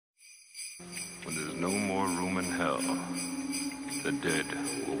When there's no more room in hell, the dead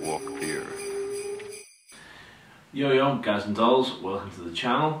will walk the earth. Yo guys and dolls, welcome to the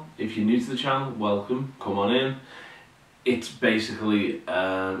channel. If you're new to the channel, welcome, come on in. It's basically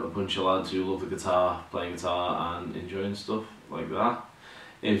a bunch of lads who love the guitar, playing guitar and enjoying stuff like that.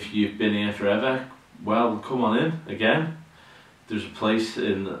 If you've been here forever, well, come on in again. There's a place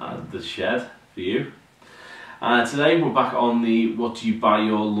in the shed for you. Today we're back on the what do you buy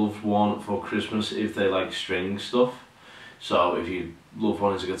your loved one for Christmas if they like string stuff. So if your loved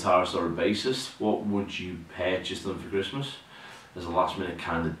one is a guitarist or a bassist, what would you purchase them for Christmas as a last minute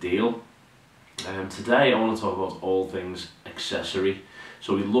kind of deal? Today I want to talk about all things accessory.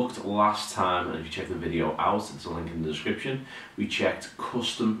 So we looked last time, and if you check the video out, it's a link in the description, we checked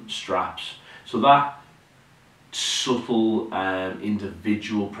custom straps. So that subtle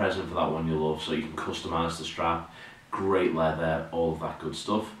individual present for that one you love, so you can customize the strap, great leather, all of that good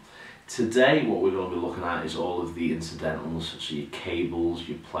stuff. Today what we're going to be looking at is all of the incidentals, so your cables,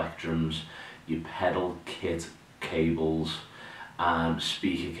 your plectrums, your pedal kit cables,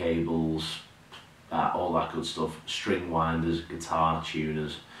 speaker cables, all that good stuff, string winders, guitar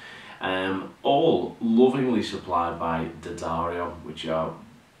tuners, all lovingly supplied by D'Addario, which are,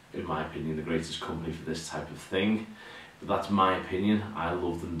 in my opinion, the greatest company for this type of thing. But that's my opinion. I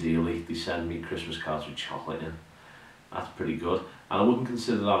love them dearly. They send me Christmas cards with chocolate in. That's pretty good. And I wouldn't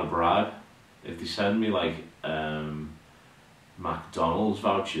consider that a bribe. If they send me like McDonald's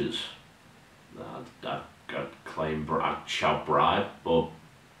vouchers, I'd claim, I'd shout bribe, but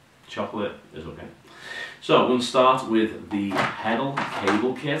chocolate is okay. So we're going to start with the pedal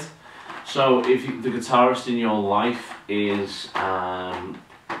cable kit. So if the guitarist in your life is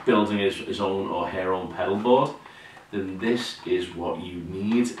building his own or her own pedal board, then this is what you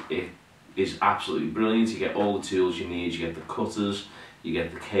need. It is absolutely brilliant. You get all the tools you need. You get the cutters, you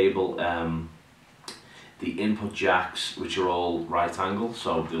get the cable, the input jacks, which are all right angle,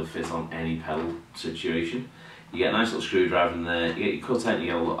 so they'll fit on any pedal situation. You get a nice little screwdriver in there. You get your cut end, you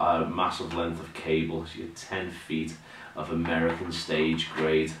get a massive length of cable. So you get 10 feet of American stage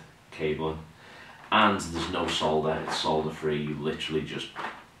grade cabling. And there's no solder, it's solder free. You literally just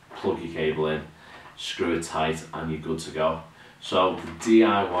plug your cable in, screw it tight, and you're good to go. So the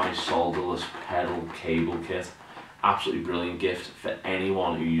DIY solderless pedal cable kit, absolutely brilliant gift for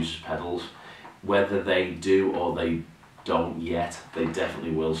anyone who uses pedals. Whether they do or they don't yet, they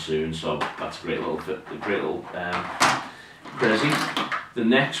definitely will soon. So that's a great little present. The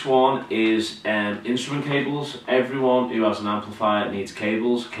next one is instrument cables. Everyone who has an amplifier needs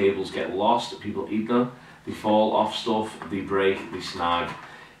cables. Cables get lost, people eat them, they fall off stuff, they break, they snag.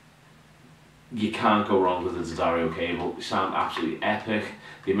 You can't go wrong with the D'Addario cable. They sound absolutely epic.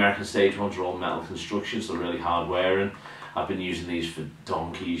 The American stage ones are all metal construction, so they're really hard wearing. I've been using these for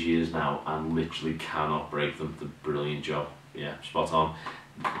donkey's years now and literally cannot break them. They're a brilliant job. Yeah, spot on.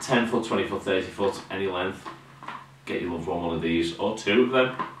 10 foot, 20 foot, 30 foot, any length. Get your loved one of these, or two of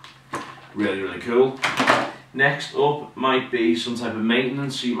them. Really, really cool. Next up might be some type of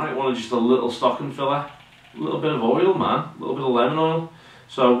maintenance. So you might want just a little stocking filler. A little bit of oil, man. A little bit of lemon oil.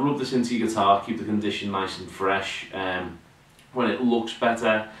 So rub this into your guitar, keep the condition nice and fresh. When it looks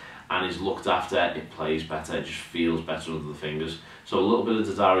better and is looked after, it plays better, it just feels better under the fingers. So a little bit of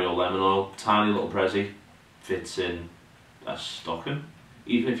D'Addario lemon oil, tiny little prezi, fits in a stocking,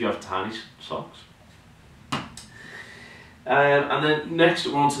 even if you have tiny socks. And then next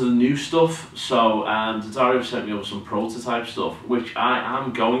we're on to the new stuff. So D'Addario sent me over some prototype stuff, which I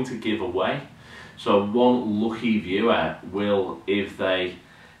am going to give away. So one lucky viewer will, if they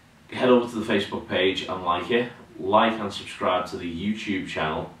head over to the Facebook page and like and subscribe to the YouTube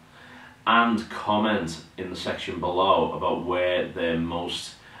channel, and comment in the section below about where their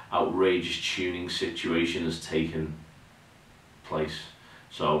most outrageous tuning situation has taken place.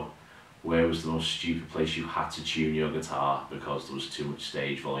 So where was the most stupid place you had to tune your guitar because there was too much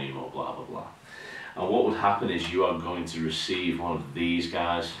stage volume or blah blah blah. And what would happen is you are going to receive one of these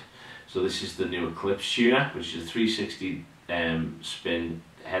guys. So this is the new Eclipse tuner, which is a 360 spin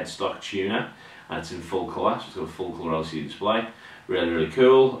headstock tuner, and it's in full colour, so it's got a full colour LCD display. Really, really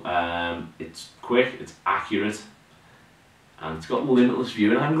cool. It's quick, it's accurate, and it's got limitless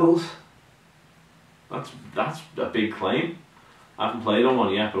viewing angles. That's a big claim. I haven't played on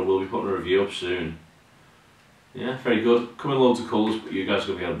one yet, but I will be putting a review up soon. Yeah, very good. Come in loads of colours, but you guys are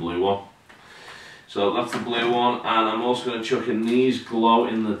going to get a blue one. So that's the blue one, and I'm also going to chuck in these glow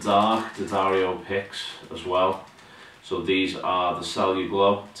in the dark D'Addario picks as well. So these are the Cellular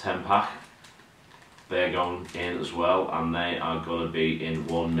Glow 10 pack. They're going in as well, and they are going to be in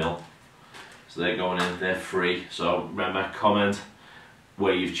 1mm. So they're going in, they're free. So remember, comment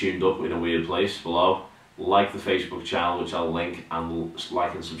where you've tuned up in a weird place below. Like the Facebook channel, which I'll link, and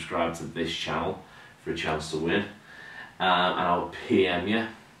like and subscribe to this channel for a chance to win. And I'll PM you.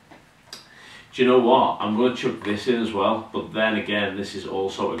 Do you know what? I'm going to chuck this in as well, but then again, this is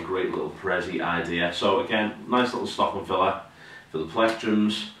also a great little Prezi idea. So again, nice little stocking filler for the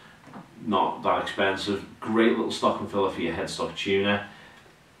plectrums, not that expensive. Great little stocking filler for your headstock tuner.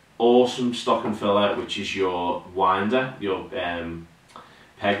 Awesome stocking filler, which is your winder, your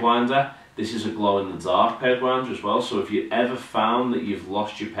peg winder. This is a glow-in-the-dark peg winder as well, so if you ever found that you've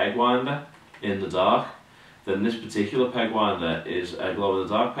lost your peg winder in the dark, then this particular peg winder is a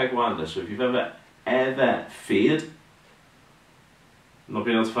glow-in-the-dark peg winder. So if you've ever feared not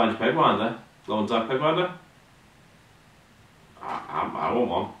being able to find your peg winder, glow-in-the-dark peg winder, I want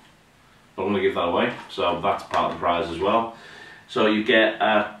one, but I'm going to give that away, so that's part of the prize as well. So you get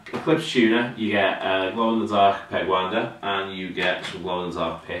a Eclipse tuner, you get a glow-in-the-dark peg winder, and you get some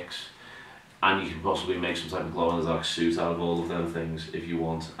glow-in-the-dark picks. And you can possibly make some type of glow-in-the-dark suit out of all of them things if you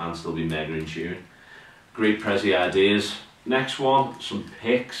want, and still be mega in tune. Great Prezi ideas. Next one, some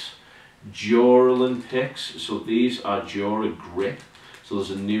picks. Duralin picks. So these are Dura grip. So there's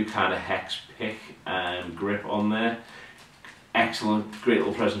a new kind of hex pick grip on there. Excellent, great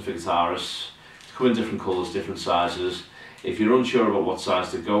little present for guitarists. Come in different colours, different sizes. If you're unsure about what size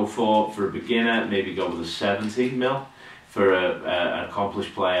to go for a beginner, maybe go with a 70mm. For an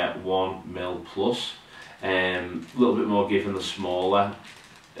accomplished player, 1mm plus. A little bit more given the smaller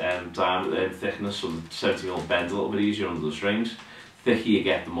diameter thickness, so the 70mm bends a little bit easier under the strings. The thicker you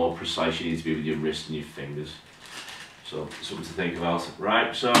get, the more precise you need to be with your wrist and your fingers. So something to think about.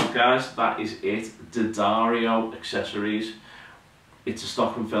 Right, so guys, that is it. D'Addario accessories. It's a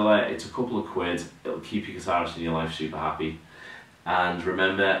stocking filler, it's a couple of quid. It'll keep your guitarist in your life super happy. And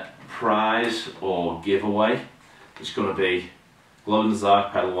remember, prize or giveaway. It's going to be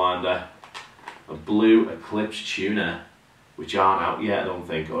glow-in-the-dark pedal winder, a blue Eclipse tuner, which aren't out yet I don't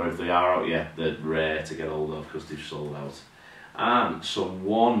think, or if they are out yet, they're rare to get hold of because they've sold out. And some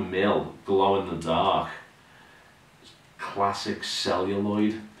 1mm glow-in-the-dark classic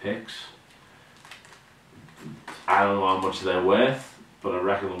celluloid picks. I don't know how much they're worth, but I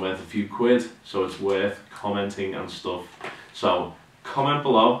reckon they're worth a few quid, so it's worth commenting and stuff. So comment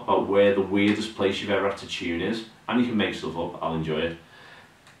below about where the weirdest place you've ever had to tune is, and you can make stuff up, I'll enjoy it.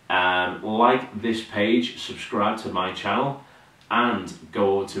 Like this page, subscribe to my channel, and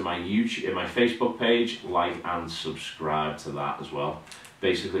go over to my YouTube, my Facebook page, like and subscribe to that as well.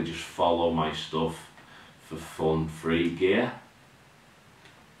 Basically just follow my stuff for fun, free gear.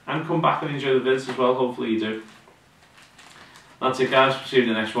 And come back and enjoy the vids as well, hopefully you do. That's it guys, see you in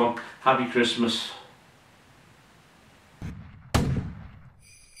the next one. Happy Christmas.